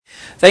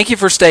Thank you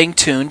for staying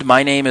tuned.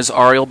 My name is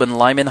Ariel Ben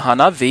Lyman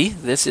Hanavi.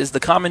 This is the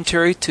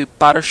commentary to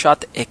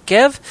Parashat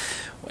Ekev.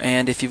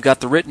 And if you've got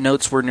the written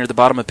notes, we're near the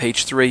bottom of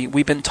page 3.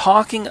 We've been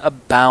talking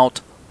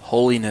about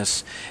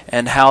holiness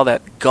and how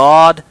that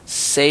God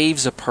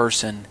saves a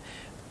person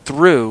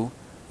through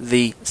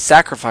the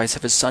sacrifice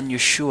of His Son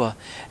Yeshua.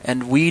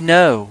 And we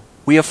know,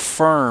 we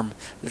affirm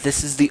that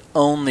this is the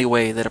only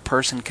way that a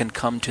person can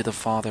come to the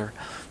Father.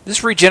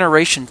 This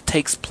regeneration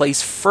takes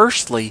place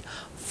firstly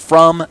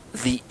from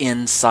the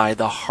inside.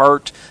 The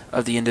heart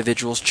of the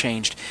individual is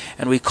changed.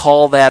 And we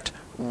call that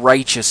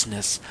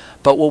righteousness.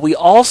 But what we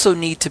also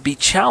need to be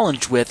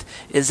challenged with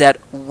is that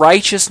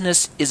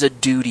righteousness is a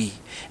duty.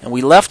 And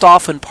we left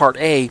off in part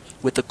A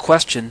with the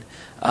question,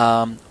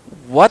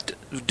 what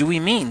do we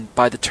mean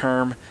by the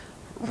term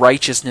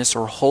righteousness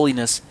or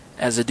holiness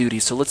as a duty?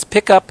 So let's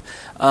pick up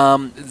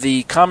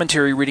the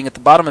commentary reading at the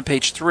bottom of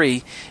page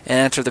 3 and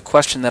answer the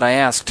question that I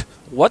asked.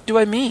 What do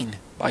I mean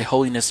by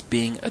holiness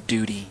being a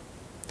duty?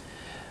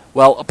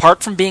 Well,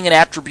 apart from being an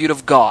attribute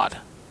of God,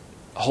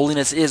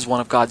 holiness is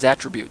one of God's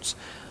attributes.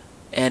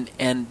 And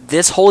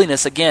this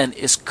holiness, again,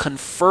 is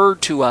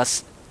conferred to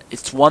us.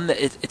 It's one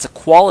that it's a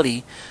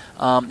quality,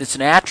 it's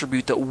an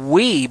attribute that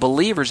we,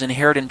 believers,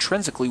 inherit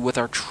intrinsically with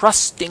our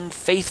trusting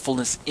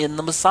faithfulness in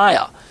the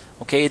Messiah.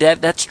 Okay,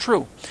 that's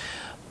true.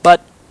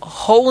 But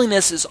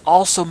holiness is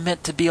also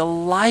meant to be a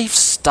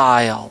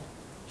lifestyle.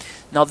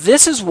 Now,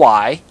 this is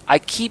why I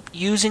keep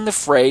using the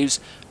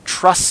phrase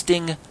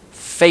trusting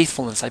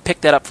faithfulness. I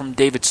picked that up from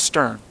David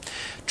Stern.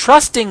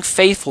 Trusting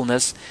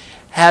faithfulness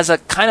has a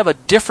kind of a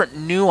different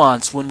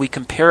nuance when we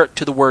compare it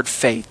to the word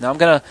faith. Now I'm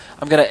gonna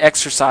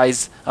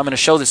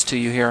show this to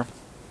you here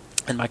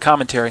in my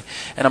commentary,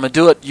 and I'm gonna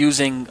do it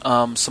using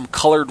some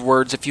colored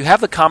words. If you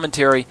have the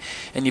commentary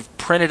and you've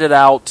printed it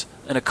out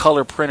in a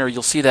color printer,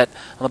 you'll see that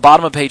on the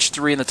bottom of page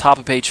 3 and the top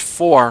of page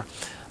 4,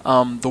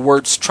 the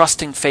words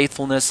trusting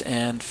faithfulness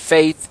and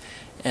faith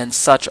and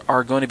such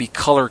are going to be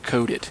color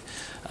coded.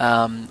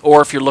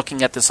 Or if you're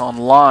looking at this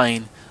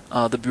online,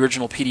 the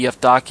original PDF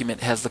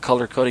document has the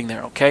color coding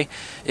there, okay?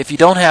 If you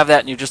don't have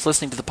that and you're just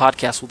listening to the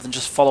podcast, well, then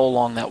just follow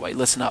along that way.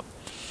 Listen up.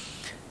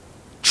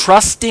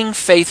 Trusting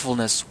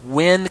faithfulness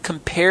when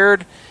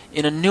compared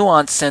in a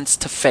nuanced sense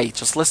to faith.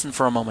 Just listen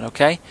for a moment,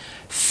 okay?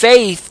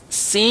 Faith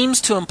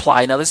seems to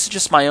imply, now this is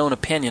just my own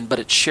opinion, but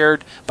it's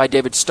shared by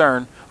David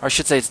Stern, or I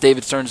should say it's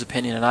David Stern's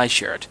opinion and I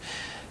share it.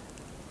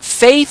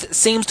 Faith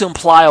seems to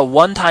imply a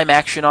one-time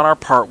action on our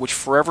part which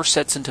forever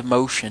sets into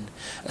motion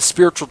a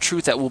spiritual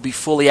truth that will be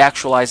fully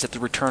actualized at the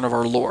return of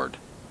our Lord.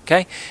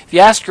 Okay? If you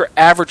ask your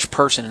average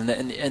person,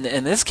 and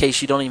in this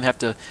case you don't even have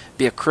to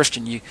be a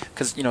Christian,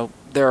 because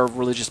there are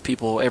religious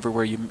people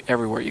everywhere you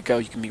go,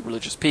 you can meet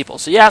religious people.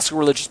 So you ask a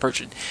religious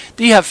person,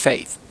 do you have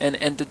faith? And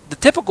the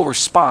typical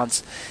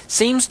response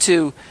seems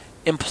to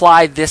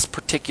imply this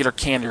particular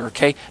candor.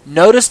 Okay?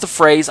 Notice the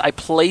phrase, I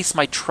place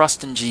my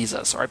trust in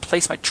Jesus, or I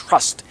place my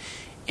trust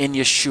in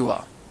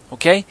Yeshua.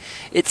 Okay?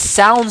 It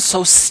sounds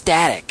so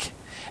static.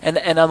 And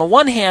on the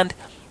one hand,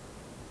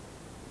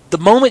 the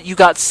moment you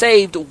got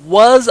saved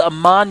was a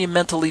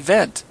monumental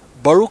event.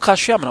 Baruch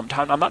Hashem. And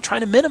I'm not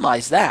trying to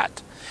minimize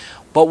that.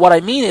 But what I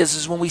mean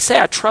is when we say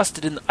I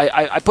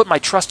put my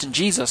trust in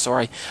Jesus, or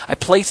I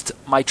placed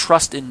my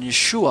trust in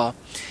Yeshua,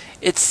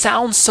 it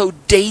sounds so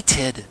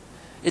dated.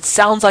 It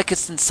sounds like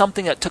it's in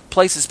something that took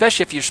place,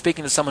 especially if you're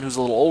speaking to someone who's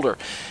a little older.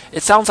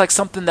 It sounds like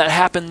something that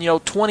happened,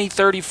 20,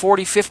 30,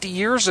 40, 50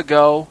 years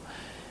ago,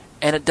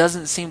 and it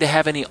doesn't seem to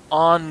have any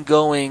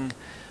ongoing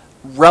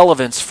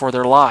relevance for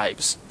their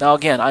lives. Now,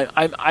 again,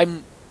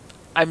 I'm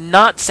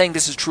not saying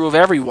this is true of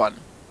everyone.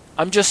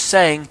 I'm just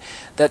saying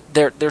that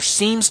there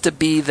seems to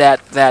be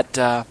that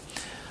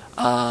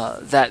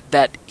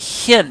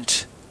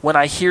hint when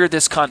I hear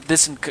this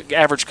in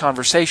average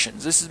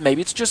conversations.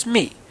 Maybe it's just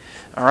me.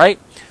 All right.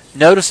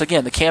 Notice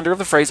again the candor of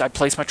the phrase, I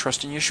place my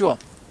trust in Yeshua.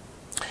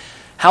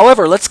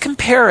 However, let's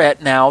compare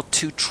it now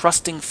to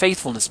trusting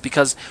faithfulness,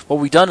 because what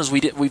we've done is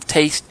we've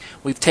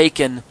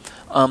taken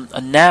a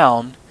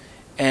noun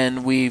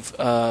and we've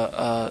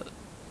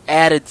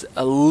added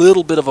a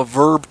little bit of a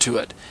verb to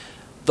it.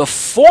 The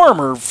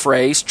former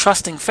phrase,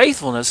 trusting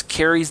faithfulness,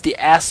 carries the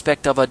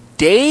aspect of a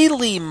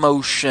daily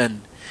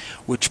motion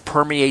which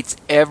permeates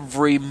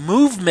every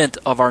movement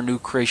of our new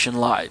creation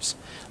lives.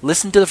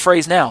 Listen to the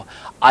phrase now.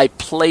 I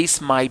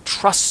place my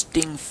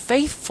trusting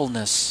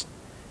faithfulness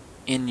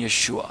in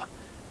Yeshua.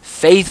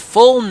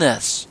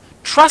 Faithfulness.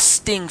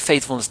 Trusting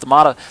faithfulness.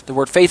 The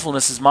word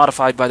faithfulness is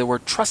modified by the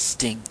word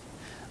trusting.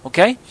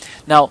 Okay?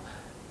 Now,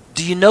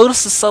 do you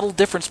notice the subtle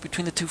difference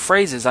between the two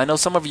phrases? I know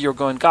some of you are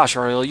going, gosh,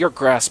 Ariel, you're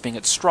grasping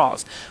at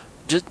straws.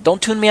 Just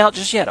don't tune me out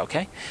just yet,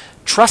 okay?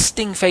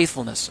 Trusting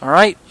faithfulness, all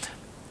right?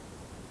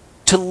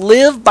 To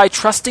live by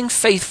trusting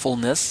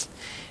faithfulness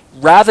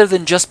rather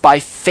than just by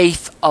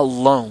faith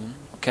alone,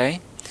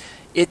 okay?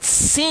 It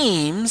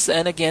seems,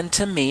 and again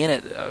to me,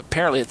 and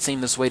apparently it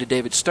seemed this way to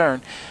David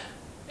Stern,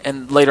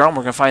 and later on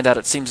we're going to find out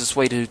it seems this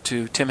way to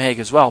Tim Hague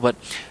as well, but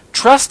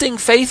trusting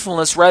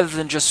faithfulness rather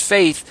than just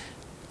faith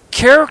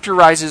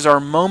characterizes our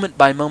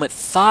moment-by-moment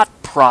thought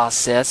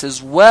process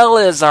as well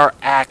as our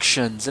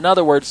actions. In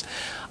other words,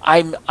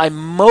 I'm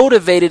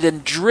motivated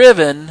and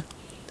driven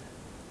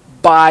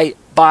by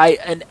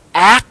an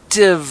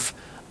active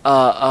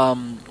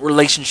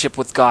relationship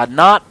with God,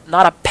 not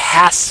a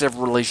passive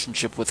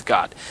relationship with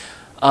God.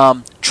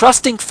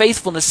 Trusting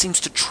faithfulness seems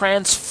to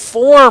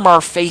transform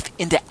our faith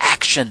into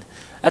action.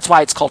 That's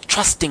why it's called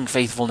trusting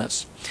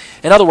faithfulness.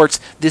 In other words,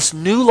 this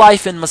new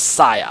life in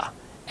Messiah,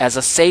 as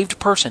a saved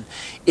person,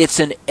 it's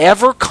an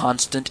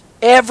ever-constant,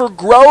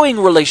 ever-growing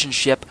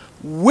relationship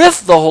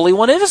with the Holy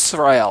One of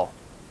Israel.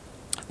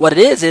 What it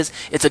is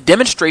it's a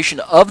demonstration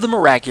of the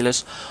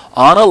miraculous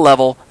on a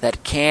level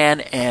that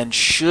can and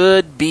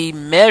should be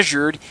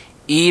measured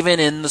even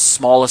in the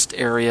smallest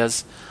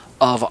areas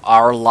of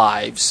our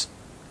lives.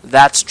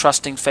 That's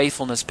trusting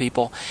faithfulness,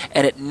 people.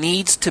 And it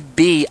needs to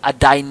be a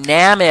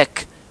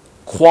dynamic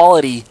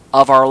quality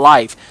of our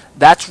life.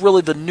 That's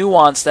really the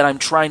nuance that I'm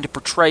trying to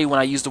portray when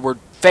I use the word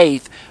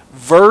faith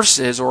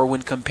versus, or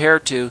when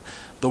compared to,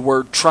 the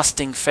word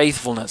trusting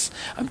faithfulness.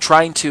 I'm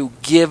trying to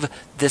give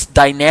this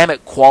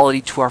dynamic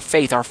quality to our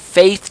faith. Our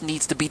faith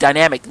needs to be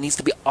dynamic. It needs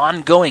to be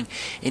ongoing.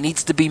 It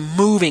needs to be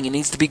moving. It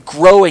needs to be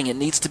growing. It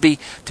needs to be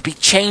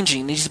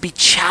changing. It needs to be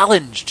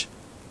challenged.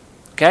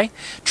 Okay?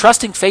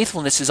 Trusting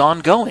faithfulness is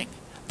ongoing.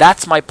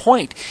 That's my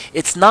point.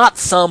 It's not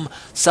some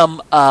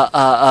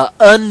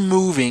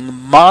unmoving,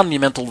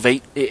 monumental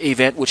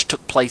event which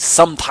took place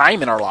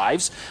sometime in our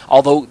lives.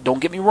 Although,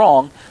 don't get me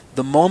wrong,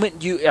 the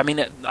moment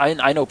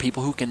I know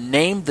people who can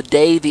name the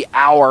day, the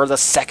hour, the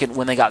second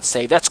when they got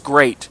saved. That's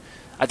great.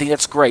 I think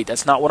that's great.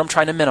 That's not what I'm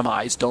trying to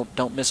minimize.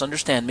 Don't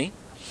misunderstand me.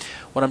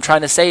 What I'm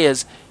trying to say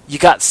is, you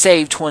got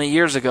saved 20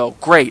 years ago.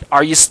 Great.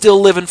 Are you still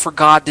living for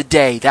God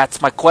today?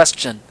 That's my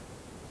question.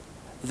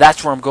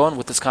 That's where I'm going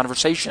with this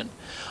conversation.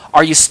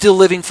 Are you still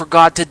living for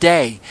God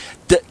today?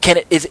 Can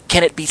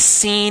it be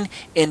seen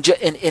in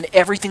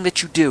everything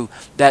that you do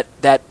that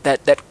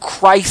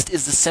Christ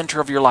is the center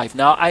of your life?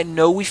 Now, I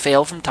know we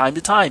fail from time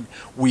to time.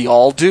 We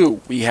all do.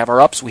 We have our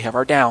ups, we have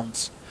our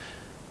downs.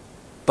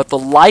 But the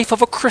life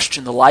of a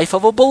Christian, the life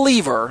of a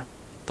believer,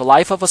 the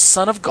life of a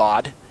son of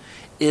God,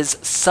 it's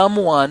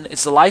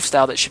the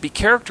lifestyle that should be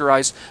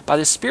characterized by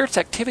the Spirit's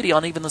activity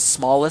on even the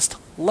smallest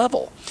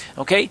level.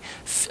 Okay?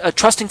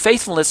 Trusting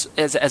faithfulness,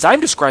 as I'm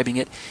describing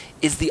it,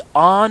 is the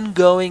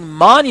ongoing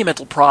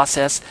monumental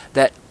process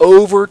that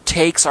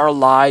overtakes our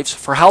lives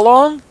for how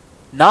long?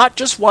 Not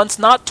just once,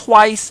 not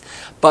twice,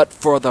 but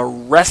for the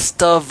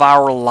rest of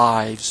our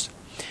lives.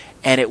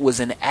 And it was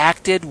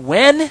enacted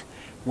when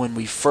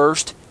we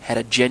first had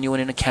a genuine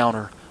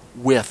encounter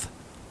with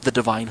the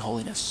divine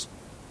holiness.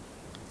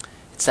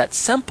 It's that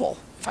simple,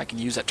 if I can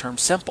use that term,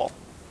 simple.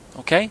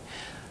 Okay?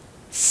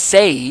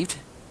 Saved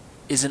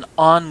is an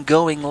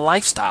ongoing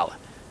lifestyle.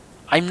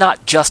 I'm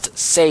not just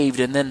saved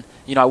and then,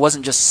 I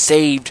wasn't just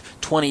saved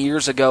 20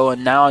 years ago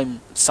and now I'm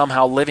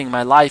somehow living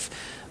my life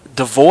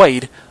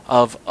devoid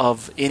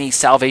of any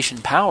salvation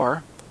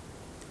power.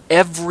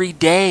 Every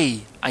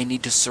day I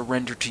need to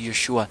surrender to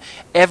Yeshua.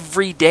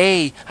 Every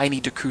day I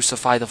need to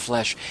crucify the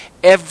flesh.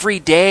 Every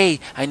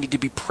day I need to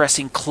be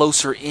pressing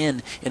closer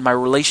in my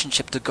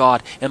relationship to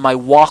God, in my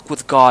walk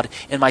with God,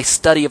 in my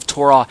study of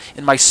Torah,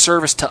 in my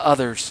service to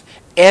others.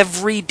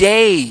 Every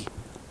day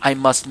I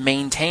must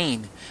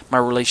maintain my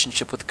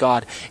relationship with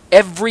God.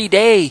 Every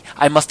day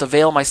I must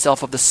avail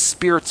myself of the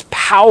Spirit's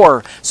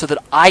power so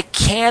that I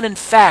can, in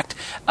fact,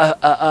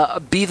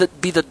 be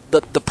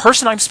the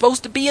person I'm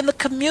supposed to be in the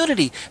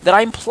community that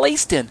I'm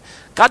placed in.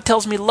 God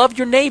tells me, love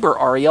your neighbor,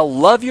 Ariel.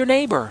 Love your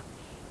neighbor.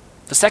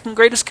 The second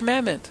greatest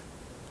commandment.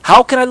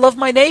 How can I love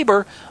my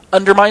neighbor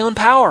under my own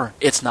power?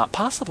 It's not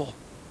possible.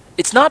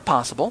 It's not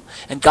possible,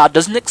 and God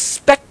doesn't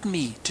expect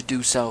me to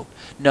do so.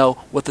 No,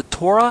 what the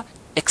Torah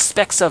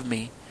expects of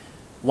me,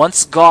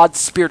 once God's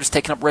Spirit has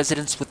taken up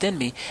residence within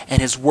me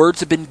and His words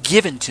have been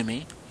given to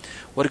me,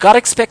 what God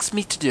expects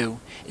me to do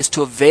is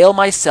to avail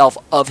myself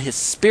of His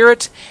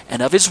Spirit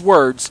and of His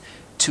words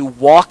to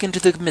walk into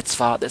the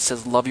mitzvah that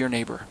says, love your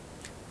neighbor.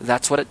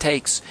 That's what it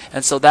takes.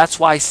 And so that's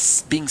why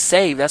being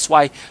saved, that's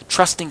why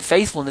trusting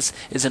faithfulness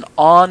is an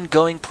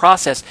ongoing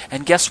process.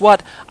 And guess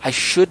what? I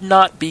should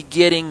not be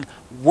getting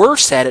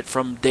worse at it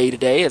from day to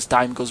day as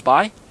time goes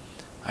by.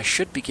 I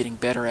should be getting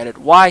better at it.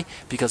 Why?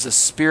 Because the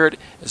Spirit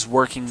is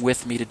working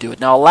with me to do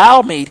it. Now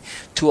allow me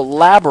to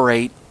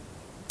elaborate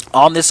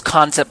on this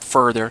concept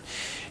further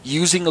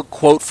using a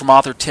quote from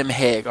author Tim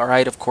Hegg. All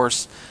right, of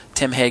course,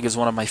 Tim Hegg is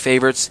one of my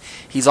favorites.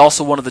 He's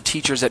also one of the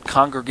teachers at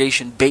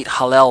Congregation Beit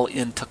Hallel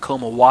in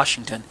Tacoma,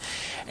 Washington.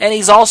 And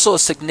he's also a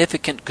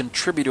significant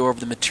contributor of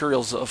the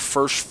materials of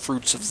First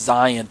Fruits of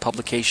Zion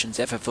Publications,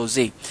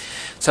 FFOZ.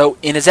 So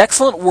in his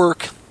excellent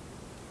work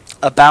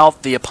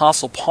about the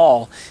Apostle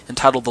Paul,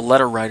 entitled The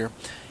Letter Writer,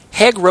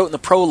 Hegg wrote in the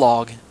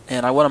prologue,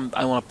 and I want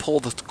to pull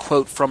the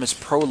quote from his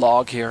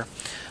prologue here,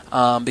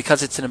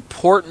 because it's an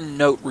important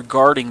note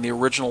regarding the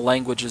original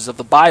languages of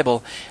the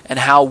Bible and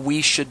how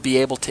we should be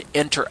able to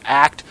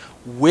interact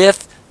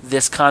with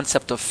this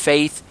concept of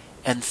faith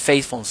and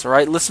faithfulness. All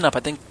right, listen up.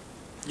 I think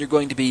you're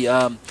going to be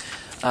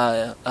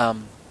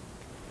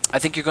I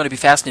think you're going to be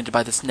fascinated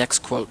by this next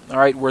quote. All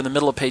right, we're in the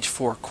middle of page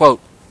 4. Quote,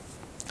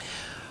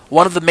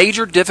 "One of the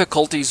major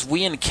difficulties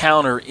we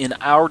encounter in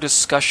our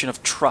discussion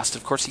of trust,"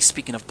 of course he's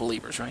speaking of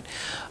believers, right?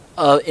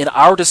 "In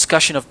our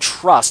discussion of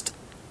trust,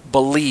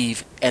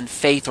 believe, and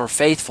faith or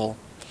faithful,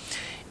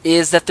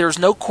 is that there's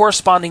no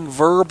corresponding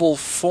verbal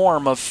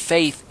form of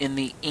faith in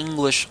the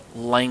English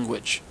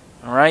language."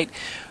 All right?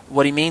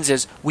 What he means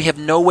is we have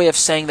no way of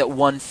saying that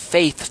one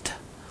faithed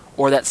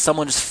or that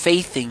someone is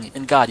faithing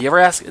in God. You ever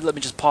ask? Let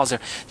me just pause there.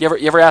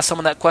 You ever ask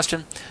someone that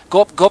question?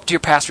 Go up to your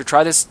pastor.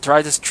 Try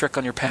this trick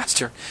on your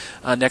pastor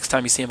next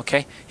time you see him.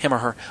 Okay, him or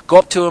her. Go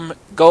up to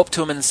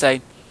him and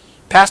say,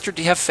 "Pastor,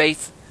 do you have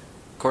faith?"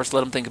 Of course,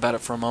 let him think about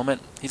it for a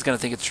moment. He's going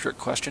to think it's a trick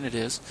question. It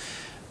is.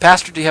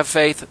 "Pastor, do you have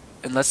faith?"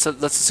 And let's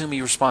assume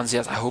he responds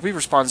yes. I hope he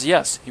responds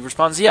yes. He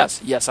responds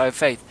yes. Yes, I have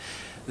faith.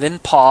 Then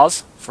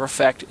pause for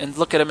effect and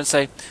look at him and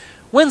say,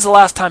 "When's the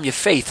last time you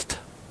faithed?"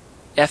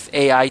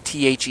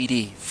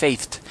 F-A-I-T-H-E-D.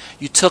 Faithed.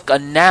 You took a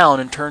noun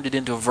and turned it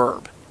into a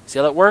verb. See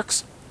how that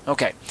works?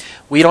 Okay.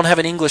 We don't have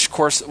an English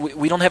course.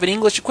 We don't have an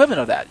English equivalent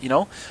of that, you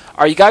know.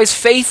 Are you guys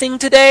faithing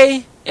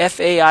today?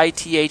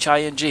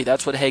 F-A-I-T-H-I-N-G.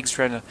 That's what Hagg's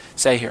trying to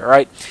say here, all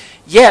right?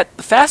 Yet,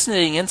 the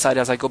fascinating insight,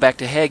 as I go back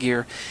to Hegg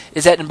here,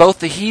 is that in both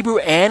the Hebrew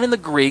and in the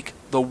Greek,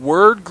 the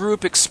word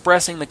group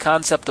expressing the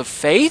concept of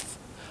faith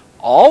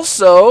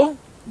also,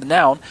 the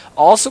noun,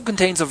 also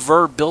contains a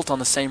verb built on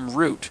the same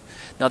root.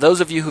 Now,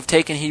 those of you who've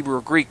taken Hebrew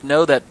or Greek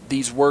know that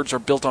these words are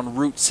built on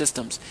root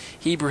systems.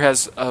 Hebrew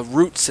has a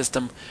root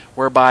system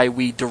whereby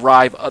we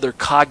derive other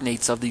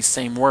cognates of these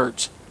same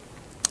words.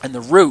 And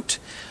the root,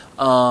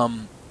 it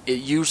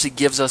usually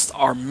gives us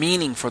our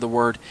meaning for the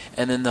word,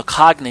 and then the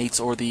cognates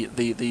or the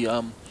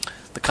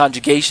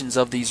conjugations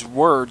of these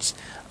words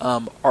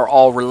are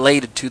all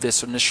related to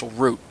this initial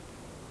root.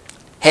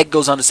 Hegg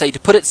goes on to say, to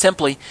put it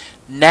simply,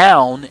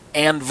 noun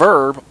and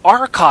verb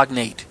are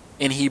cognate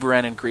in Hebrew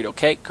and in Greek.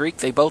 Okay, Greek,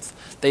 they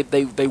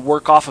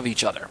work off of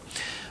each other.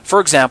 For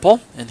example,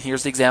 and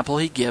here's the example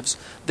he gives,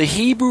 the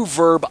Hebrew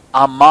verb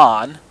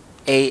aman,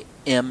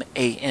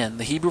 A-M-A-N,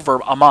 the Hebrew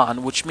verb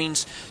aman, which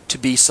means to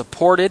be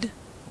supported,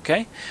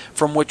 okay,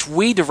 from which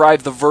we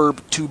derive the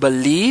verb to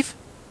believe.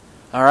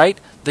 All right,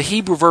 the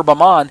Hebrew verb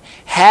aman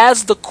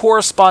has the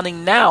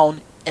corresponding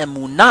noun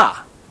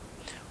emunah,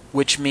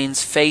 which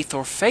means faith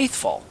or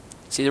faithful.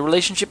 See the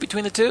relationship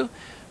between the two?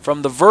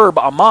 From the verb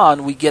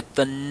aman, we get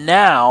the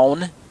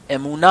noun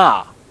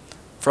emunah.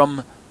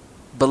 From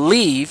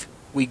believe,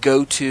 we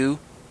go to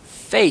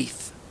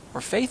faith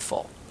or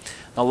faithful.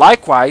 Now,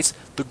 likewise,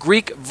 the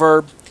Greek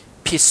verb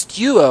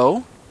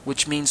pisteuo,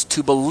 which means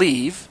to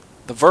believe,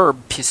 the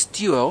verb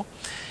pisteuo,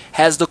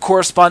 has the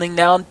corresponding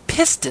noun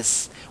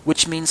pistis,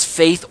 which means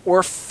faith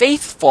or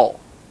faithful.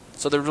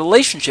 So the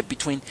relationship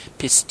between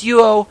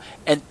pisteuo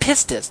and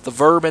pistis, the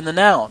verb and the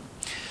noun.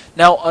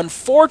 Now,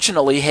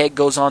 unfortunately, Hegg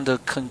goes on to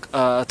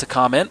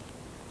comment,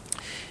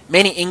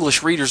 many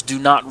English readers do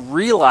not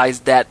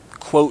realize that,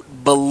 quote,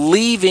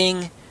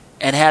 believing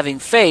and having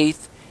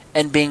faith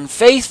and being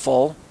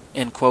faithful,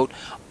 end quote,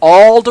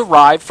 all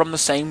derive from the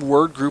same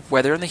word group,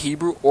 whether in the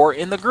Hebrew or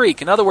in the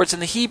Greek. In other words,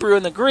 in the Hebrew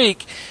and the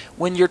Greek,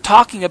 when you're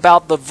talking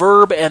about the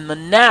verb and the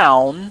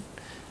noun,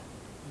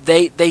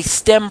 they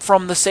stem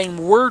from the same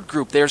word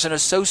group. There's an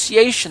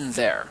association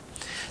there.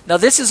 Now,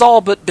 this has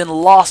all but been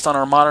lost on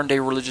our modern-day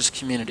religious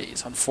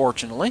communities,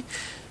 unfortunately.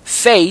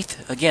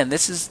 Faith, again,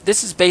 this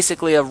is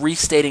basically a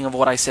restating of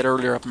what I said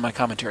earlier up in my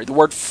commentary. The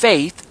word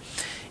faith,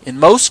 in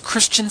most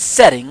Christian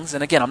settings,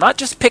 and again, I'm not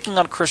just picking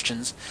on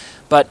Christians,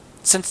 but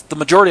since the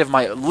majority of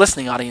my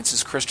listening audience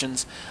is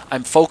Christians,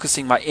 I'm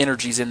focusing my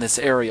energies in this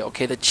area.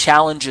 Okay, the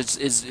challenge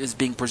is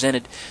being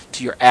presented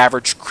to your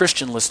average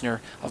Christian listener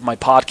of my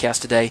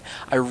podcast today.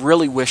 I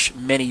really wish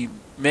many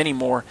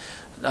more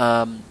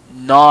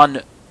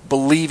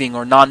non-believing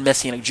or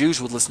non-Messianic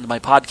Jews would listen to my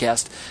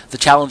podcast. The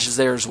challenge is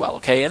there as well.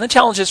 Okay, and the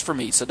challenge is for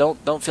me, so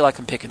don't feel like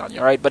I'm picking on you.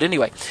 All right, but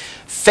anyway,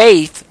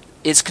 faith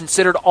is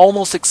considered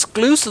almost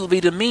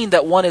exclusively to mean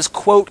that one is,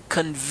 quote,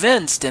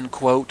 convinced, end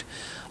quote,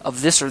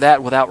 of this or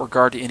that without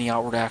regard to any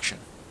outward action.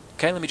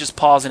 Okay, let me just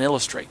pause and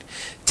illustrate.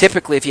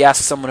 Typically, if you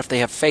ask someone if they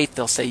have faith,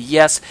 they'll say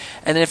yes,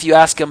 and then if you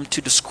ask them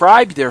to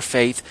describe their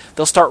faith,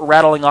 they'll start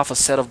rattling off a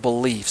set of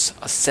beliefs,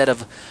 a set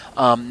of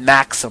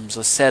maxims,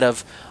 a set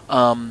of,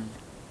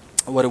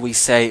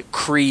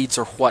 creeds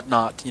or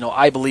whatnot. You know,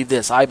 I believe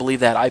this, I believe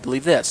that, I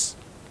believe this.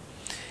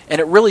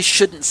 And it really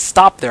shouldn't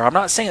stop there. I'm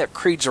not saying that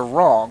creeds are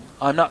wrong.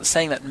 I'm not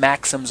saying that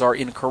maxims are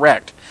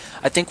incorrect.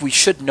 I think we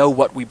should know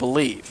what we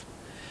believe.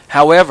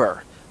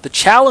 However, the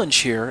challenge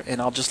here,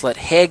 and I'll just let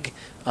Hegg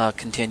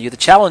continue, the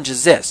challenge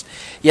is this.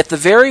 Yet the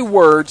very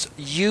words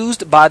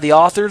used by the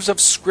authors of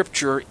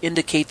Scripture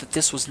indicate that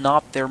this was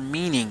not their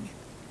meaning.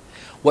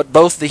 What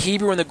both the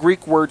Hebrew and the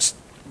Greek word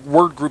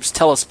groups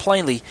tell us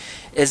plainly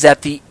is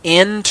that the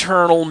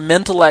internal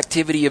mental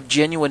activity of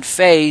genuine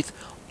faith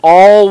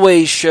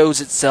always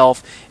shows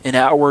itself in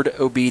outward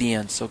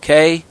obedience.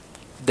 Okay?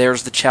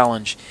 There's the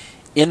challenge.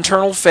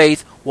 Internal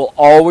faith will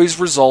always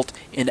result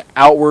in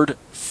outward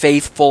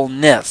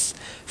faithfulness.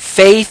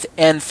 Faith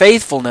and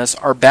faithfulness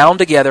are bound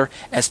together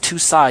as two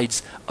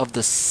sides of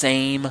the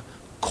same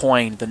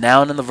coin. The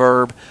noun and the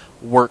verb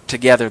work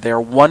together. They are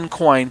one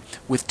coin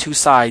with two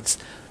sides.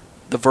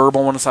 The verb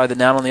on one side, the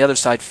noun on the other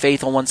side,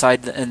 faith on one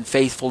side, and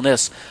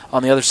faithfulness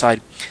on the other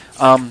side.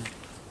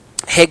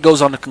 Haig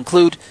goes on to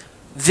conclude,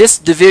 this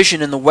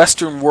division in the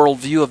Western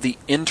worldview of the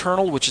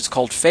internal, which is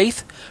called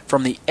faith,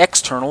 from the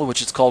external,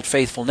 which is called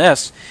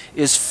faithfulness,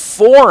 is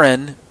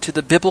foreign to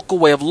the biblical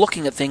way of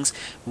looking at things.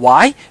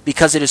 Why?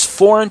 Because it is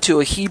foreign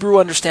to a Hebrew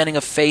understanding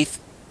of faith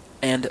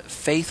and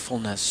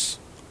faithfulness.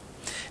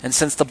 And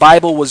since the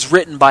Bible was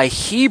written by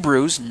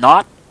Hebrews,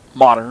 not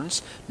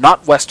moderns,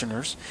 not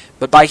Westerners,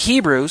 but by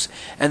Hebrews,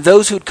 and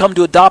those who had come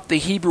to adopt the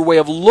Hebrew way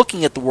of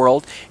looking at the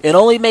world, it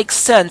only makes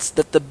sense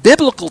that the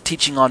biblical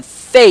teaching on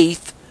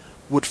faith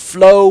would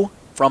flow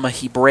from a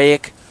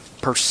Hebraic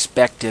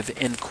perspective,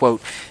 end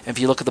quote. And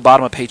if you look at the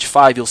bottom of page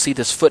 5, you'll see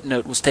this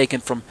footnote was taken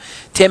from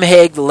Tim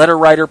Haig, the letter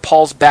writer,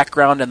 Paul's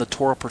Background and the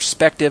Torah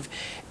Perspective,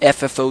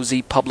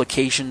 FFOZ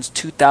Publications,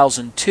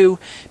 2002,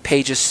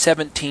 pages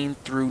 17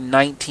 through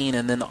 19,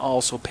 and then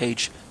also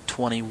page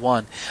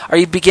 21. Are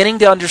you beginning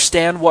to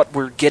understand what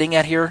we're getting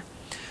at here?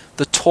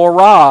 The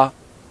Torah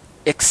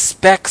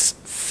expects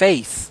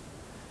faith.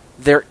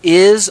 There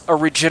is a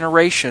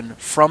regeneration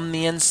from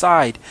the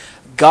inside.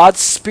 God's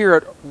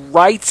Spirit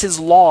writes His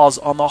laws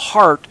on the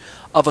heart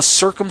of a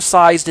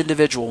circumcised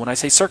individual. When I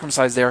say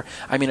circumcised there,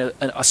 I mean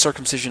a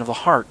circumcision of the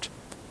heart.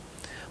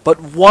 But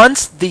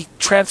once the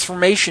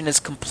transformation is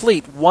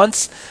complete,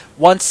 once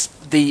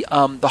the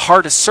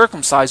heart is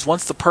circumcised,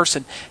 once the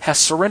person has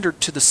surrendered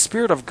to the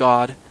Spirit of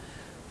God,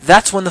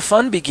 that's when the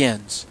fun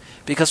begins.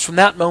 Because from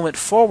that moment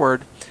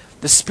forward,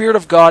 the Spirit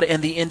of God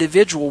and the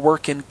individual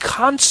work in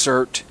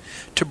concert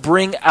to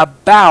bring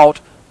about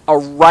a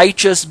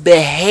righteous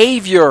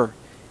behavior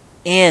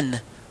in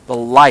the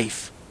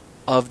life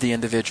of the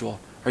individual.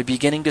 Are you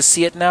beginning to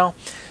see it now?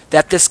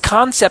 That this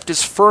concept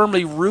is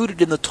firmly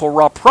rooted in the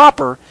Torah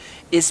proper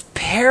is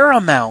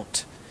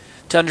paramount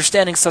to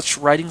understanding such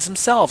writings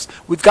themselves.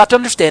 We've got to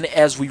understand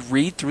as we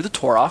read through the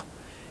Torah,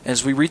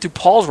 as we read through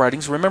Paul's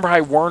writings. Remember how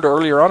I warned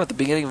earlier on at the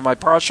beginning of my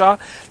parasha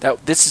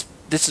that this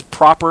is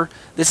proper.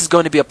 This is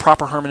going to be a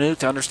proper hermeneutic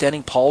to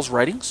understanding Paul's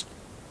writings.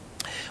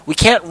 We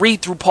can't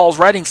read through Paul's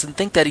writings and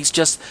think that he's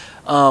just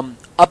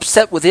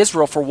upset with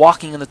Israel for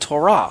walking in the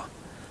Torah.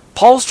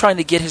 Paul's trying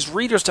to get his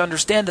readers to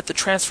understand that the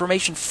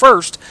transformation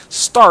first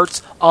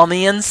starts on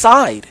the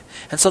inside.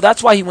 And so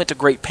that's why he went to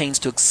great pains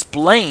to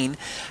explain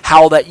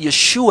how that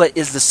Yeshua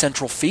is the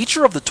central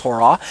feature of the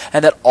Torah,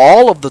 and that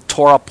all of the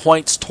Torah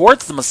points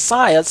towards the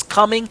Messiah's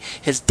coming,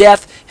 His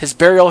death, His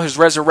burial, His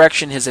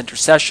resurrection, His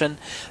intercession.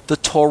 The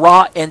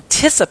Torah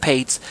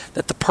anticipates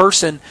that the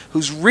person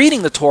who's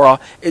reading the Torah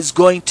is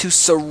going to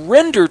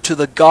surrender to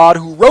the God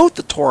who wrote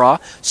the Torah,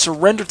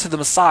 surrender to the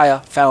Messiah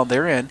found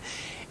therein,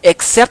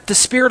 accept the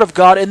Spirit of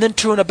God, and then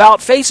turn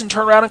about face and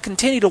turn around and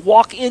continue to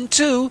walk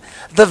into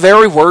the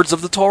very words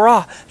of the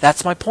Torah.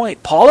 That's my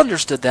point. Paul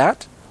understood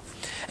that.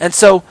 And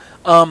so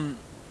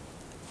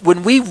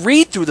when we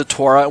read through the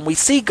Torah and we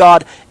see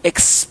God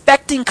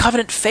expecting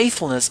covenant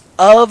faithfulness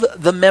of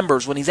the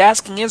members, when He's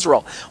asking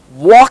Israel,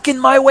 walk in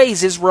my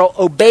ways, Israel,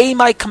 obey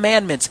my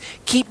commandments,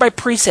 keep my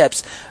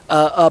precepts,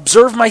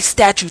 observe my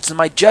statutes and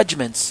my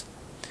judgments,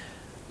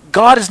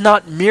 God is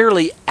not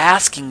merely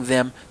asking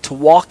them to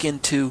walk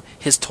into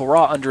His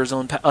Torah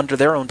under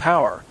their own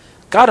power.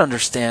 God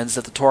understands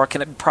that the Torah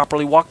cannot be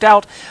properly walked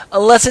out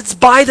unless it's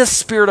by the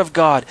Spirit of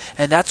God.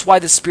 And that's why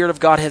the Spirit of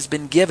God has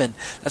been given.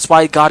 That's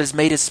why God has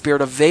made His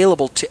Spirit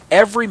available to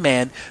every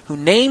man who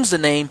names the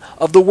name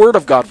of the Word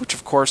of God, which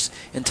of course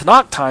in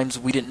Tanakh times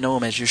we didn't know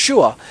Him as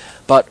Yeshua,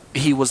 but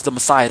He was the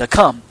Messiah to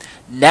come.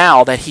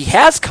 Now that He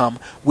has come,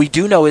 we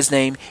do know His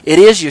name. It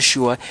is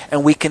Yeshua,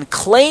 and we can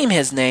claim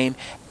His name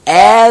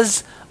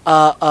as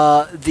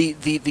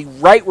the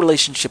right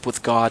relationship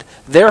with God.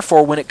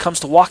 Therefore, when it comes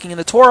to walking in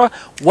the Torah,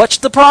 what's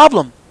the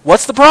problem?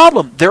 What's the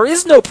problem? There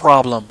is no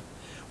problem.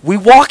 We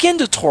walk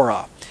into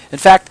Torah. In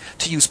fact,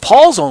 to use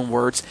Paul's own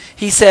words,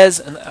 he says,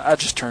 and I'll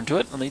just turn to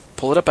it. Let me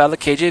pull it up out of the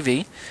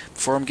KJV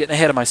before I'm getting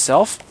ahead of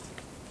myself.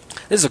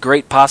 This is a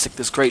great pasuk,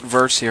 this great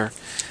verse here.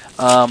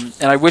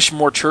 And I wish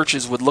more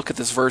churches would look at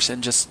this verse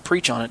and just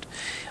preach on it.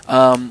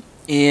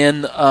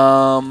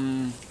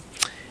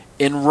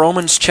 In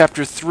Romans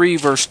chapter 3,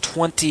 verse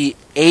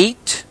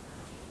 28,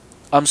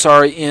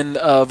 in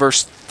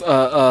verse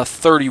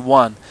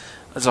 31.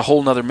 There's a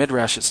whole other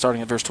midrash that's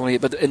starting at verse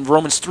 28. But in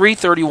Romans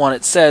 3:31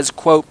 it says,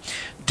 quote,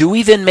 "Do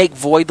we then make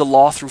void the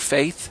law through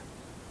faith?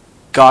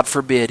 God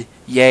forbid.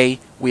 Yea,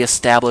 we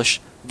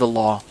establish the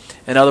law."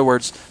 In other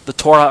words, the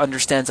Torah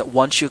understands that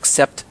once you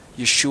accept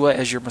Yeshua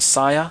as your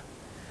Messiah,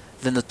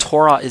 then the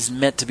Torah is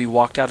meant to be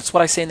walked out. It's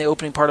what I say in the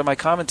opening part of my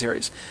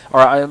commentaries.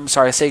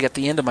 I say at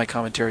the end of my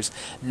commentaries.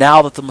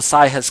 Now that the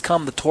Messiah has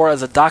come, the Torah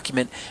is a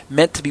document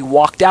meant to be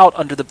walked out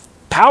under the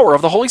power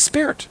of the Holy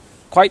Spirit.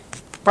 Quite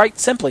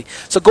simply.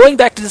 So going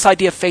back to this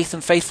idea of faith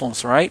and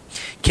faithfulness, right?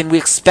 Can we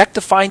expect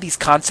to find these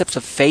concepts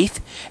of faith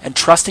and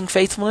trusting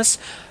faithfulness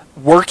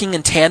working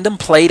in tandem,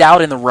 played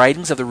out in the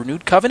writings of the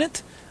renewed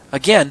covenant?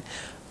 Again,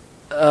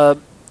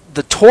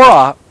 the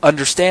Torah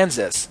understands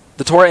this.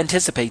 The Torah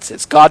anticipates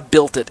this. God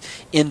built it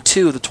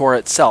into the Torah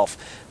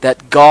itself.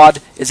 That God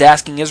is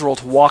asking Israel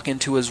to walk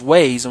into His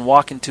ways and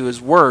walk into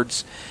His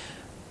words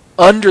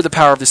under the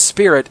power of the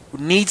Spirit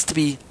needs to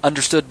be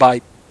understood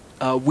by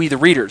we the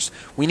readers.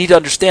 We need to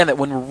understand that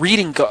when we're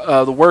reading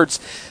the words,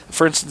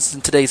 for instance,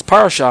 in today's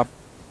parasha,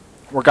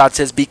 where God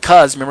says,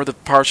 because, remember the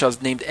parasha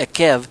is named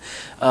Ekev,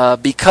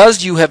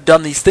 because you have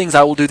done these things,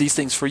 I will do these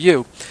things for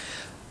you.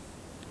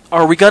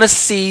 Are we going to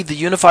see the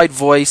unified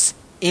voice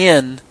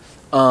in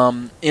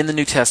the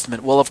New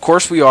Testament? Well, of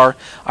course we are.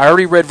 I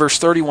already read verse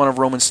 31 of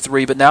Romans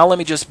 3, but now let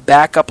me just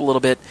back up a little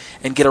bit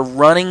and get a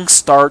running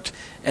start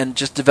and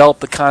just develop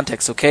the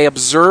context, okay?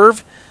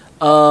 Observe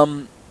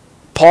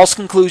Paul's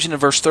conclusion in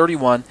verse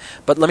 31,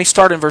 but let me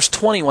start in verse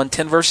 21,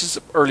 10 verses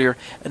earlier,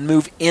 and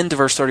move into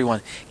verse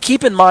 31.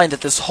 Keep in mind that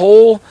this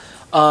whole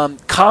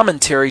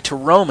commentary to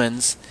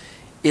Romans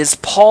is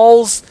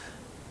Paul's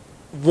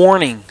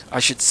warning, I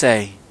should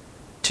say,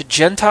 to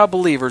Gentile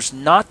believers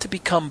not to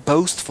become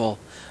boastful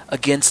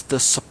against the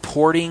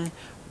supporting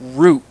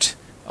root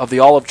of the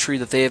olive tree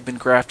that they have been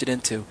grafted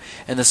into.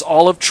 And this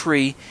olive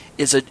tree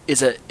is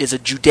a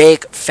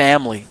Judaic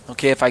family.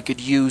 Okay, if I could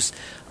use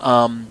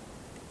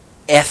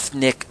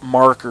ethnic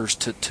markers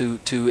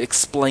to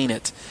explain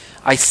it.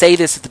 I say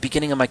this at the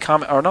beginning of my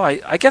comment, or no,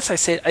 I guess I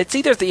say it's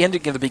either at the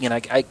ending or the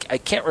beginning. I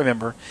can't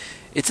remember.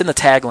 It's in the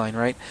tagline,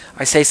 right?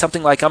 I say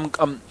something like I'm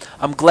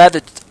glad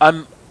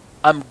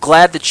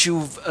that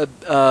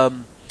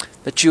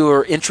you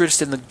are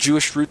interested in the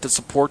Jewish root that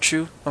supports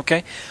you.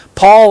 Okay,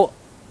 Paul,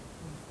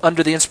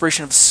 under the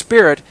inspiration of the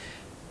Spirit,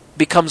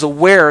 becomes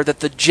aware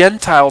that the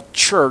Gentile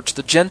church,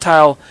 the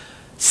Gentile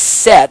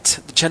set,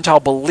 the Gentile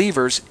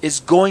believers,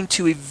 is going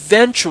to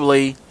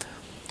eventually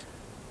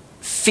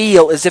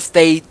feel as if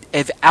they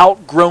have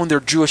outgrown their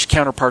Jewish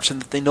counterparts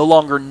and that they no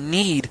longer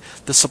need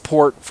the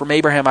support from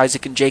Abraham,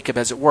 Isaac, and Jacob,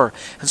 as it were.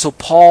 And so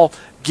Paul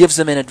gives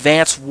them an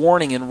advance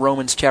warning in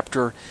Romans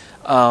chapter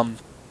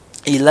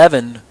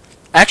 11.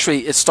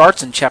 Actually, it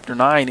starts in chapter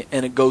 9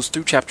 and it goes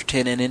through chapter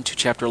 10 and into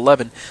chapter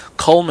 11,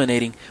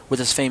 culminating with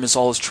his famous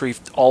olive tree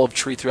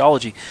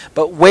theology.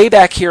 But way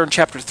back here in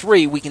chapter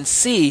 3, we can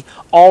see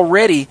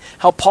already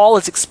how Paul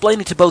is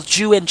explaining to both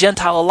Jew and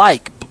Gentile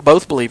alike,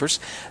 both believers,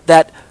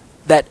 that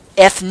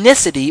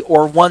ethnicity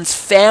or one's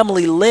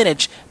family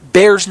lineage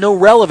bears no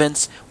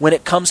relevance when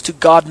it comes to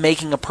God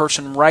making a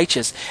person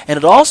righteous. And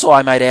it also,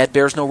 I might add,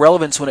 bears no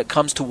relevance when it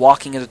comes to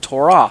walking in the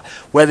Torah.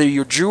 Whether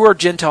you're Jew or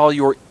Gentile,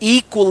 you're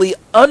equally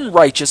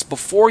unrighteous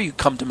before you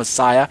come to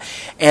Messiah.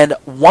 And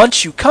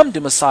once you come to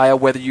Messiah,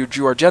 whether you're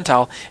Jew or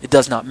Gentile, it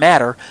does not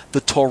matter.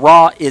 The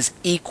Torah is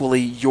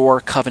equally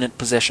your covenant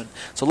position.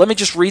 So let me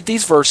just read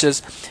these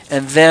verses,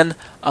 and then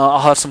I'll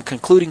have some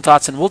concluding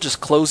thoughts, and we'll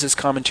just close this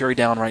commentary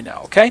down right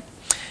now, okay?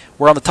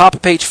 We're on the top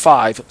of page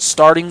 5,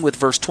 starting with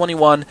verse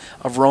 21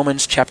 of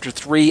Romans chapter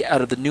 3 out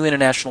of the New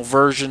International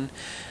Version.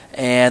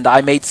 And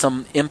I made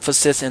some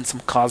emphasis and some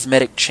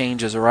cosmetic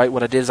changes, all right?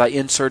 What I did is I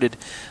inserted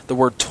the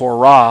word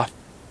Torah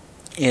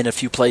in a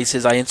few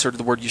places. I inserted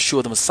the word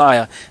Yeshua the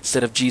Messiah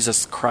instead of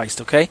Jesus Christ,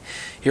 okay?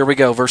 Here we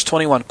go, verse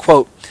 21,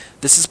 quote,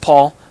 "This is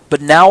Paul, but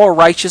now a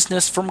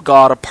righteousness from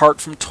God apart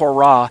from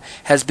Torah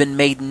has been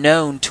made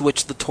known, to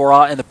which the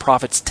Torah and the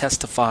prophets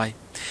testify.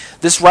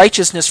 This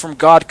righteousness from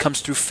God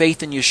comes through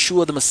faith in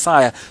Yeshua the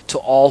Messiah to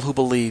all who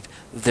believe.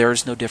 There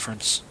is no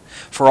difference.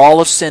 For all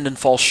have sinned and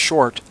fall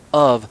short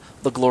of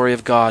the glory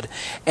of God,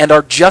 and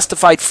are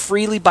justified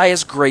freely by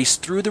His grace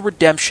through the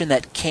redemption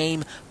that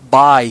came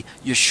by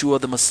Yeshua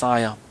the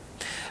Messiah.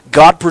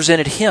 God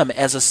presented Him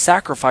as a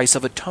sacrifice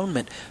of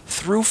atonement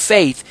through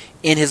faith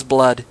in His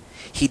blood.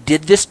 He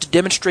did this to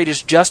demonstrate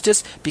His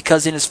justice,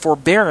 because in His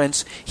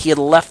forbearance He had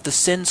left the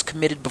sins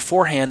committed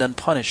beforehand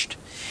unpunished.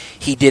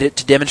 He did it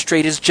to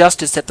demonstrate His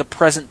justice at the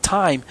present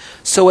time,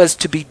 so as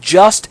to be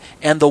just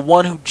and the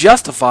one who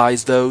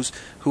justifies those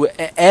who...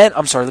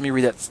 let me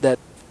read that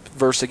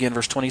verse again,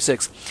 verse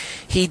 26.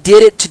 He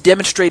did it to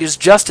demonstrate His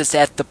justice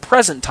at the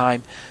present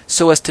time,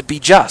 so as to be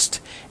just,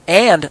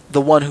 and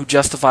the one who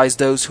justifies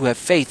those who have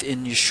faith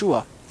in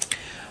Yeshua.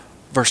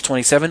 Verse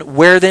 27,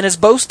 where then is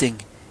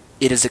boasting?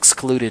 It is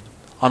excluded.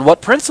 On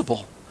what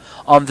principle?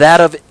 On that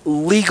of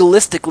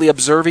legalistically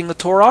observing the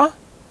Torah?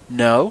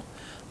 No,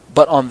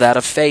 but on that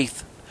of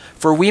faith.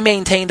 For we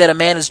maintain that a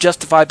man is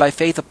justified by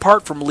faith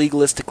apart from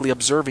legalistically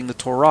observing the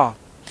Torah.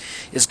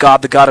 Is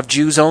God the God of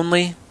Jews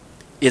only?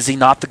 Is He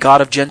not the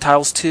God of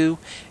Gentiles too?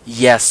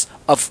 Yes,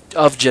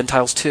 of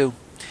Gentiles too.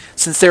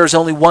 Since there is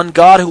only one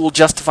God who will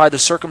justify the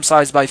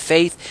circumcised by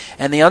faith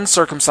and the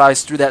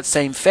uncircumcised through that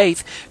same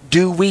faith,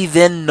 do we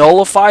then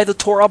nullify the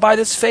Torah by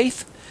this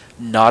faith?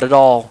 Not at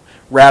all.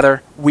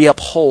 Rather, we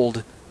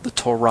uphold the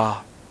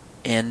Torah.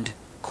 End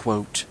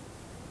quote.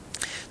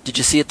 Did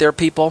you see it there,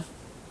 people?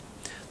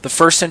 The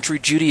first century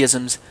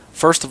Judaisms,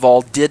 first of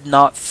all, did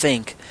not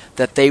think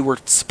that they were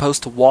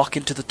supposed to walk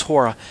into the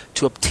Torah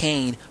to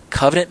obtain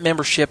covenant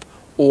membership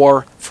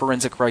or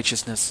forensic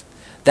righteousness.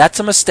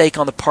 That's a mistake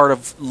on the part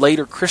of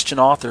later Christian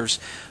authors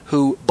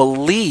who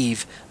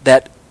believe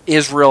that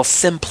Israel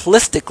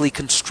simplistically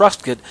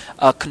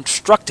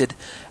constructed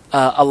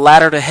a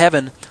ladder to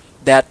heaven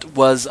that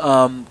was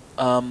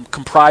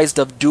comprised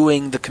of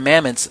doing the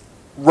commandments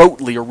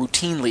rotely or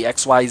routinely,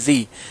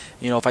 XYZ.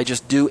 If I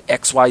just do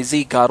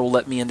XYZ, God will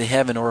let me into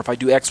heaven, or if I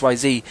do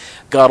XYZ,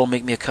 God will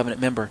make me a covenant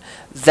member.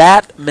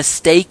 That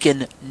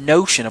mistaken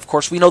notion, of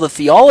course, we know the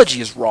theology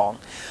is wrong,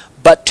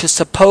 but to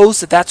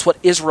suppose that that's what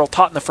Israel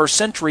taught in the first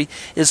century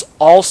is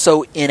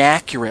also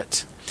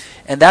inaccurate.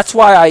 And that's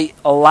why I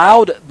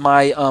allowed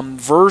my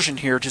version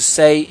here to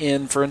say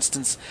in, for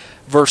instance,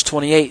 verse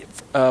 28,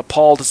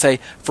 Paul to say,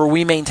 "For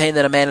we maintain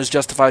that a man is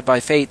justified by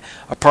faith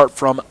apart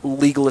from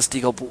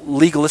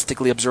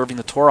legalistically observing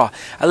the Torah."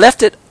 I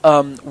left it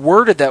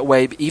worded that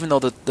way, even though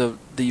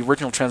the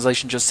original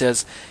translation just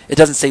says, it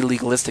doesn't say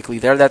legalistically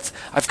there.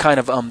 I've kind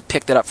of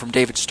picked it up from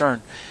David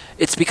Stern.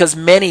 It's because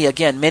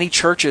many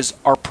churches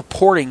are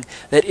purporting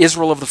that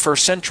Israel of the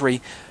first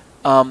century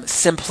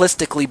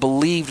simplistically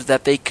believed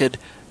that they could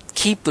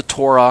keep the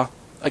Torah,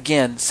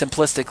 again,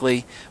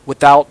 simplistically,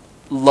 without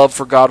love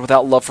for God,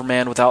 without love for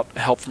man, without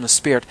help from the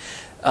Spirit.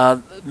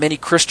 Many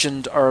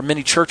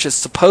churches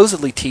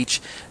supposedly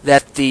teach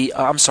that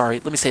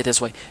let me say it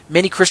this way.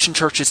 Many Christian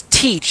churches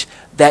teach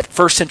that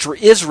first century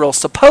Israel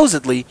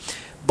supposedly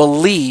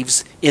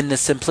believes in the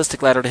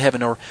simplistic ladder to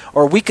heaven, or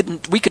we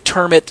could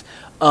term it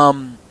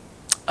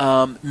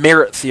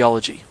merit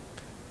theology.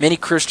 Many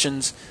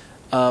Christians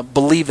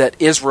believe that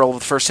Israel of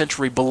the first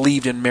century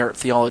believed in merit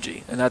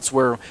theology, and that's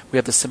where we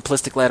have the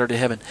simplistic ladder to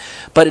heaven.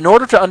 But in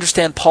order to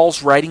understand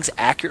Paul's writings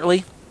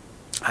accurately,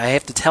 I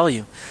have to tell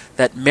you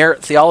that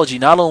merit theology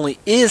not only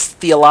is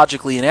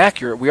theologically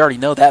inaccurate, we already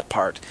know that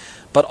part,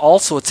 but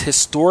also it's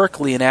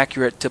historically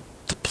inaccurate to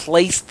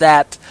place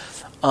that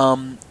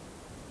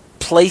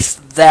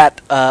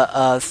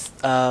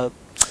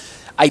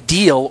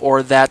ideal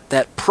or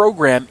that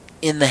program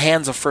in the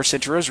hands of first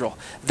century Israel.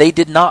 They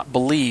did not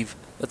believe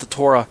that the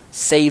Torah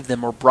saved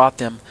them or brought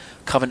them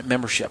covenant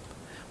membership.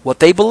 What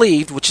they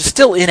believed, which is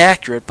still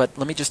inaccurate, but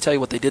let me just tell you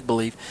what they did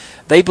believe.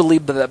 They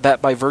believed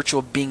that by virtue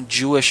of being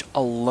Jewish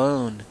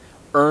alone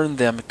earned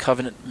them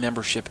covenant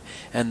membership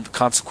and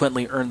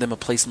consequently earned them a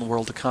place in the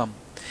world to come.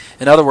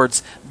 In other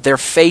words, their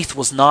faith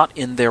was not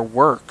in their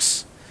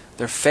works.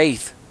 Their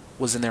faith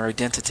was in their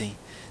identity.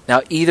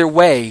 Now, either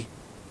way,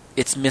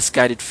 it's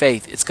misguided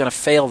faith. It's going to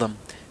fail them.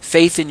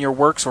 Faith in your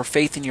works or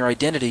faith in your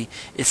identity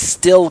is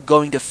still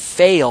going to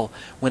fail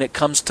when it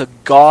comes to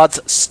God's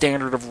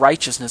standard of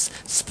righteousness,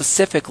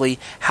 specifically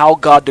how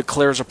God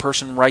declares a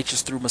person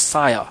righteous through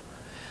Messiah.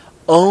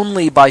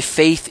 Only by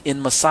faith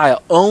in Messiah,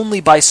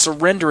 only by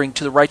surrendering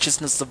to the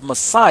righteousness of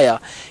Messiah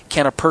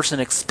can a person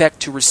expect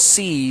to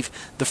receive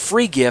the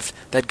free gift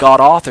that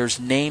God authors,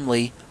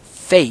 namely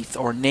faith,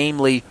 or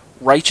namely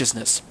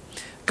righteousness.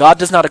 God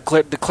does not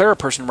declare a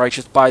person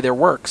righteous by their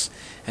works,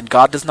 and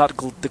God does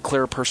not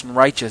declare a person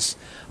righteous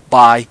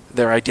by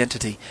their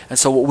identity. And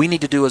so what we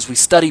need to do as we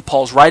study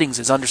Paul's writings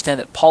is understand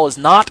that Paul is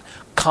not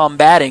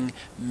combating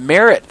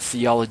merit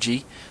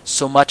theology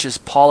so much as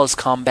Paul is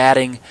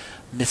combating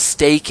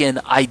mistaken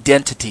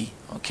identity.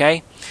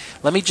 Okay?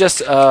 Let me just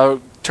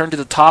turn to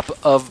the top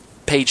of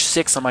page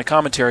 6 on my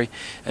commentary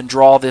and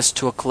draw this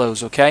to a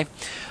close. Okay?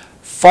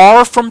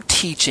 Far from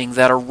teaching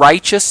that a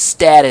righteous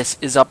status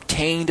is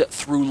obtained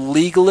through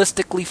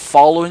legalistically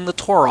following the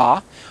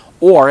Torah,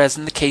 or, as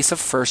in the case of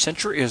first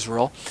century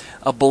Israel,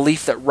 a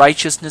belief that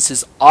righteousness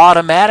is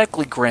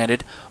automatically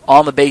granted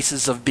on the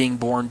basis of being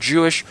born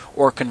Jewish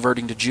or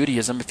converting to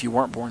Judaism if you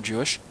weren't born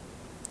Jewish,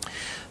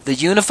 the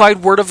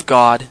unified Word of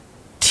God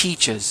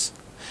teaches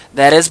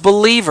that as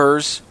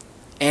believers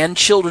and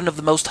children of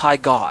the Most High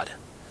God,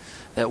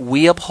 that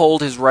we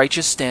uphold His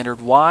righteous standard.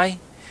 Why?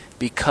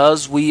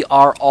 Because we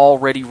are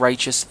already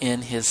righteous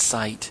in His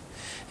sight.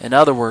 In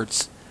other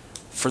words,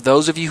 for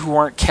those of you who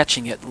aren't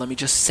catching it, let me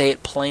just say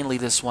it plainly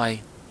this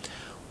way.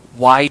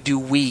 Why do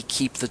we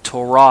keep the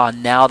Torah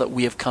now that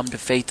we have come to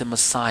faith in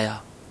Messiah?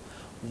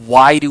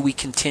 Why do we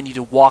continue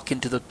to walk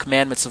into the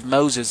commandments of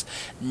Moses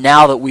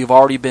now that we've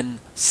already been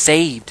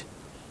saved?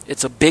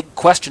 It's a big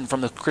question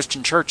from the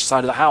Christian church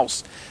side of the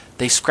house.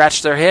 They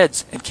scratch their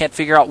heads and can't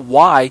figure out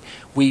why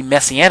we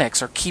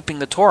Messianics are keeping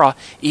the Torah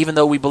even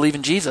though we believe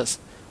in Jesus.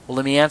 Well,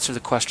 let me answer the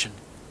question.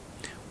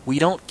 We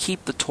don't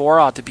keep the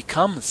Torah to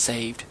become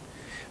saved.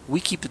 We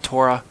keep the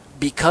Torah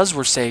because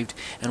we're saved.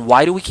 And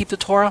why do we keep the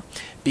Torah?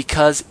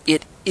 Because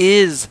it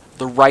is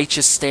the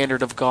righteous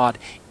standard of God.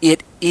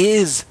 It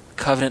is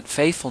covenant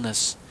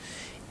faithfulness.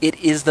 It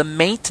is the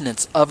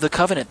maintenance of the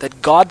covenant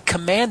that God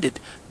commanded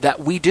that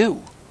we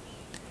do.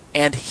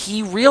 And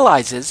He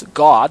realizes,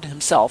 God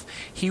Himself,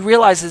 He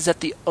realizes that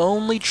the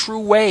only true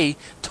way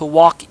to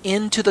walk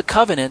into the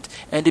covenant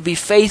and to be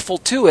faithful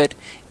to it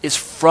is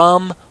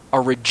from a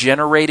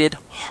regenerated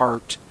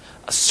heart.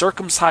 A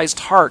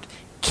circumcised heart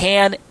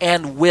can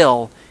and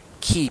will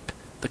keep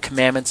the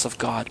commandments of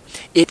God.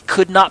 It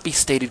could not be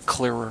stated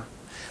clearer.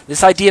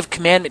 This idea of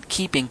commandment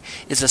keeping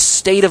is a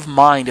state of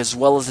mind as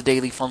well as a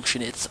daily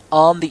function. It's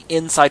on the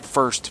inside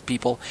first,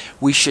 people.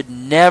 We should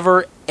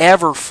never,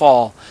 ever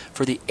fall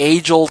for the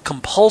age-old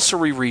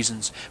compulsory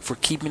reasons for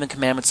keeping the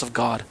commandments of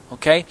God.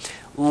 Okay?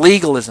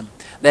 Legalism,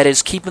 that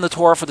is, keeping the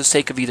Torah for the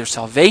sake of either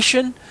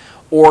salvation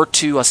or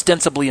to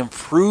ostensibly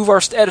improve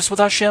our status with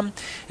Hashem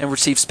and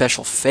receive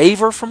special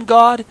favor from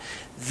God.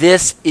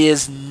 This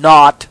is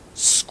not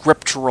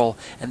scriptural,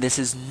 and this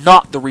is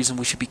not the reason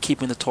we should be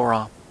keeping the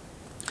Torah.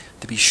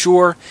 To be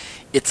sure,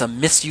 it's a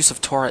misuse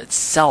of Torah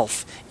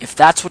itself. If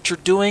that's what you're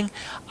doing,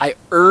 I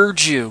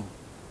urge you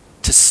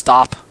to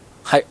stop.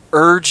 I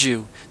urge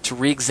you to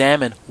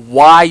re-examine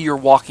why you're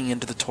walking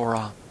into the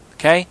Torah.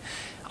 Okay?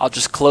 I'll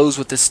just close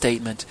with this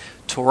statement.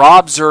 Torah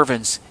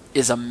observance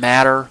is a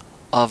matter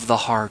of the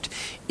heart.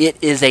 It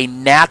is a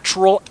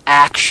natural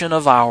action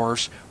of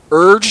ours,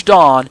 urged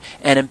on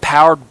and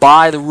empowered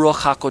by the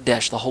Ruach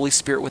HaKodesh, the Holy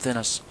Spirit within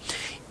us.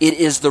 It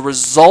is the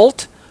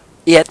result,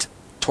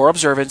 Torah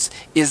observance,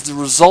 is the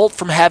result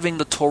from having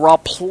the Torah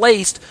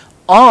placed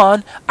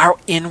on our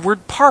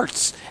inward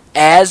parts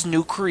as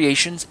new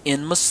creations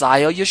in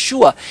Messiah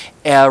Yeshua.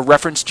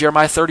 Reference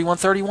Jeremiah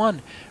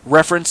 31:31.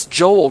 Reference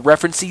Joel.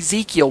 Reference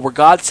Ezekiel, where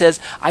God says,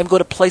 I'm going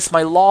to place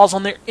my laws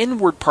on their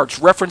inward parts.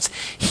 Reference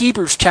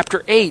Hebrews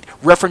chapter 8.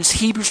 Reference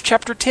Hebrews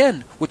chapter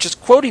 10, which is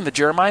quoting the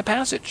Jeremiah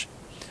passage.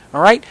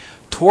 All right?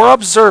 Torah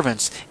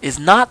observance is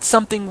not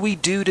something we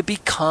do to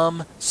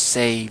become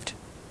saved.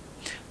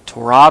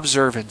 Torah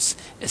observance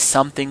is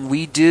something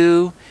we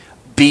do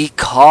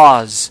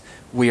because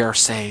we are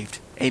saved.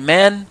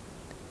 Amen?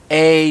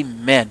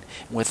 Amen.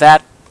 And with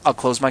that, I'll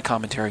close my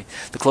commentary.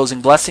 The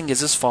closing blessing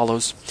is as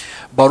follows.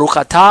 Baruch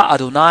atah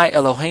Adonai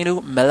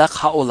Eloheinu melech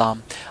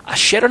haolam,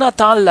 asher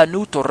natan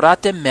lanu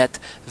torat emet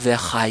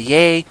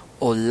v'chayei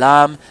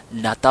olam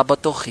nata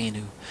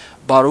batochinu.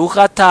 Baruch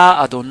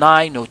atah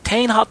Adonai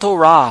noten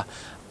haTorah.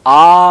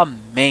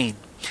 Amen.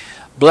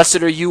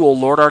 Blessed are you, O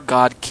Lord our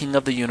God, King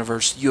of the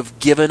universe. You have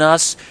given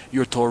us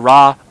your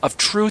Torah of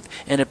truth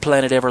and have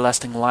planted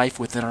everlasting life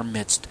within our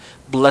midst.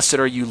 Blessed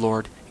are you,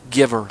 Lord,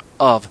 giver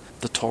of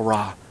the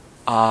Torah.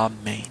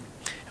 Amen.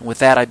 And with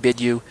that, I bid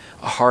you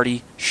a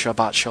hearty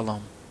Shabbat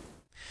Shalom.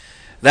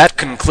 That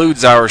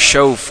concludes our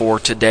show for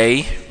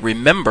today.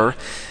 Remember,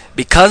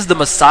 because the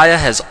Messiah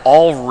has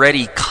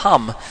already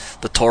come,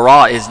 the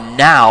Torah is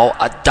now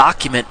a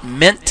document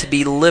meant to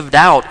be lived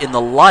out in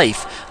the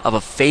life of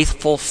a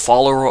faithful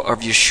follower of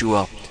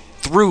Yeshua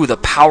through the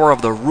power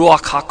of the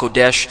Ruach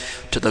HaKodesh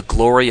to the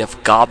glory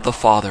of God the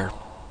Father.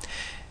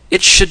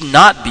 It should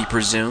not be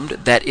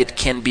presumed that it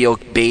can be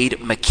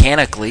obeyed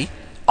mechanically,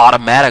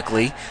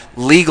 automatically,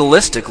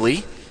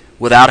 legalistically,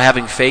 without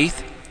having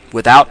faith,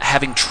 without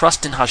having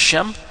trust in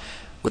Hashem,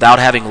 without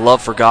having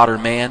love for God or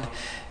man,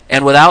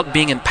 and without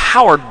being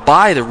empowered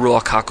by the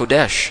Ruach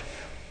HaKodesh.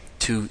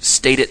 To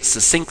state it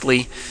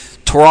succinctly,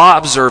 Torah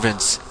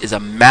observance is a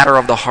matter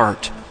of the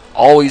heart,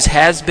 always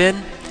has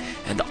been,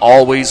 and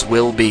always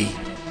will be.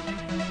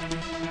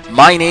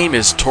 My name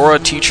is Torah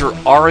teacher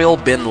Ariel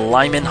ben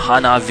Lyman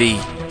Hanavi.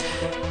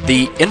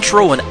 The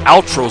intro and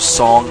outro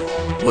song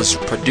was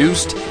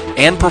produced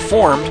and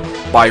performed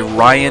by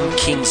Ryan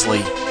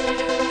Kingsley.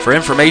 For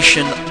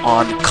information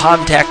on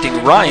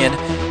contacting Ryan,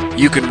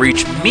 you can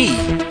reach me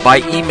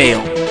by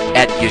email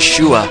at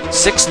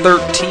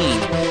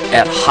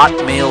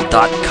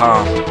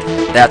yeshua613@hotmail.com.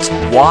 That's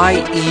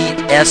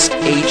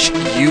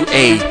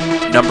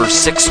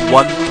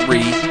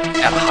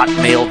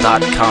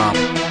YESHUA613@hotmail.com.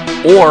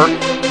 Or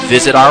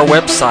visit our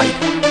website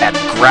at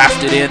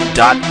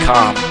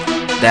graftedin.com.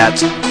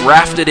 That's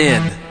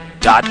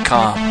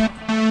graftedin.com.